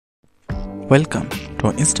Welcome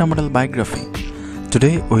to Insta Model Biography.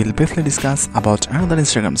 Today we will briefly discuss about another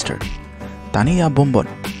Instagram star, Tania Bombon.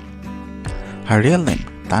 Her real name,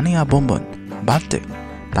 Tania Bombon. Birthday,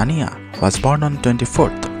 Tania was born on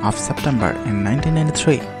 24th of September in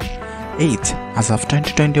 1993. Age, as of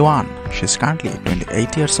 2021, she is currently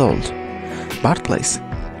 28 years old. Birthplace,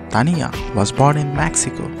 Tania was born in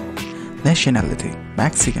Mexico. Nationality,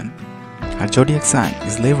 Mexican. Her zodiac sign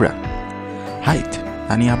is Libra. Height,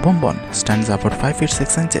 Tania Bombon stands about 5 feet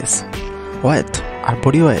 6 inches. Weight, her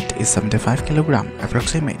body weight is 75 kg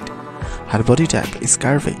approximate. Her body type is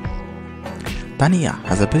curvy. Tania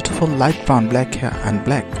has a beautiful light brown black hair and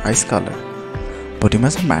black eyes color. Body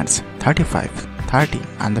measurements 35, 30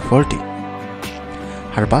 and 40.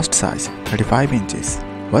 Her bust size 35 inches,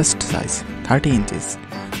 waist size 30 inches,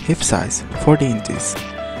 hip size 40 inches,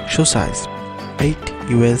 shoe size 8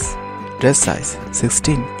 US, dress size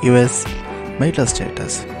 16 US. Marital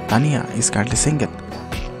status, Tania is currently single.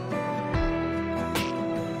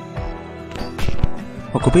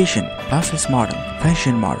 Occupation, process model,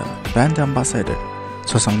 fashion model, brand ambassador,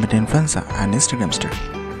 social media influencer and Instagram star.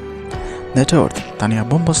 Net worth, Tania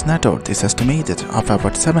Bombon's net worth is estimated of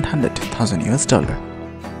about $700,000 US.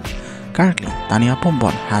 Currently, Tania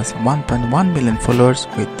Bombon has 1.1 million followers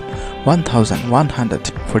with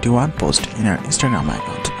 1,141 posts in her Instagram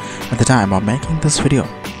account at the time of making this video.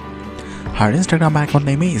 Her Instagram account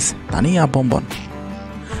name is Tania Bombon.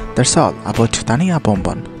 That's all about Tania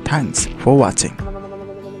Bombon. Thanks for watching.